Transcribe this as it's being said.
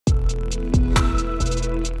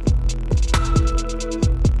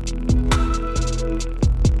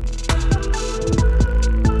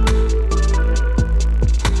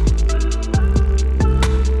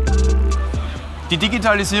Die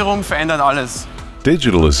Digitalisierung verändert alles.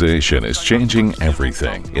 Digitalization is changing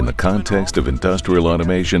everything. In the context of industrial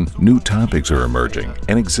automation, new topics are emerging,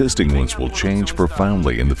 and existing ones will change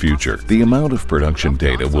profoundly in the future. The amount of production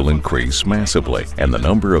data will increase massively, and the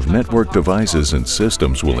number of network devices and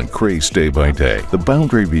systems will increase day by day. The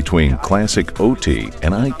boundary between classic OT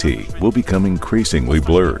and IT will become increasingly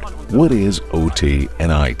blurred. What is OT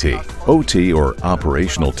and IT? OT, or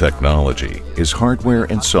operational technology, is hardware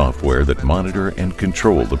and software that monitor and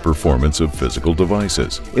control the performance of physical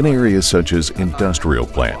devices in areas such as industrial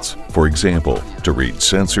plants. For example, to read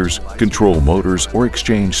sensors, control motors, or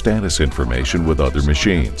exchange status information with other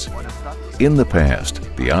machines. In the past,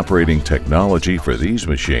 the operating technology for these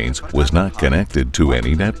machines was not connected to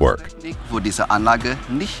any network. Wurde diese Anlage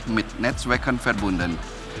nicht mit Netzwerken verbunden.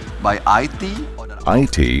 By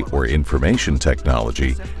IT, or information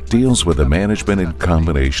technology, deals with the management and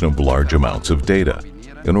combination of large amounts of data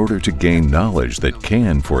in order to gain knowledge that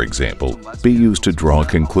can, for example, be used to draw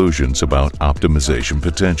conclusions about optimization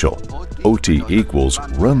potential. OT equals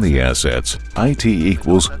run the assets, IT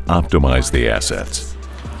equals optimize the assets.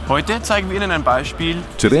 Heute zeigen wir Ihnen ein Beispiel.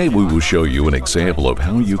 Today we will show you an example of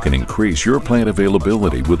how you can increase your plant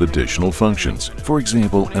availability with additional functions, for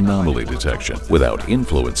example, anomaly detection, without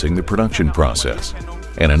influencing the production process.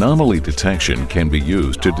 An anomaly detection can be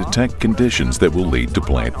used to detect conditions that will lead to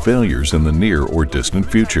plant failures in the near or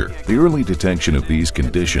distant future. The early detection of these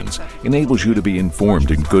conditions enables you to be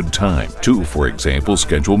informed in good time to, for example,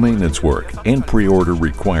 schedule maintenance work and pre-order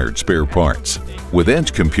required spare parts. With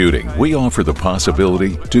edge computing, we offer the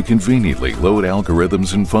possibility to conveniently load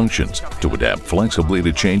algorithms and functions, to adapt flexibly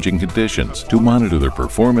to changing conditions, to monitor the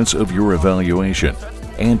performance of your evaluation,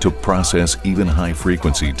 and to process even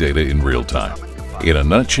high-frequency data in real time. In a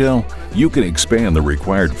nutshell, you can expand the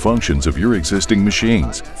required functions of your existing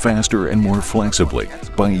machines faster and more flexibly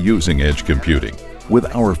by using edge computing.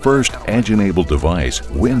 With our first edge-enabled device,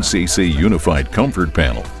 WinCC Unified Comfort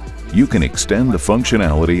Panel, you can extend the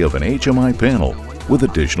functionality of an HMI panel with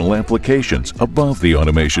additional applications above the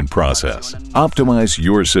automation process. Optimize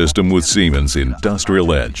your system with Siemens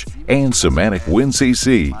Industrial Edge and Semantic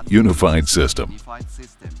WinCC Unified System.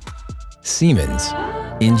 Siemens,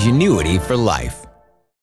 ingenuity for life.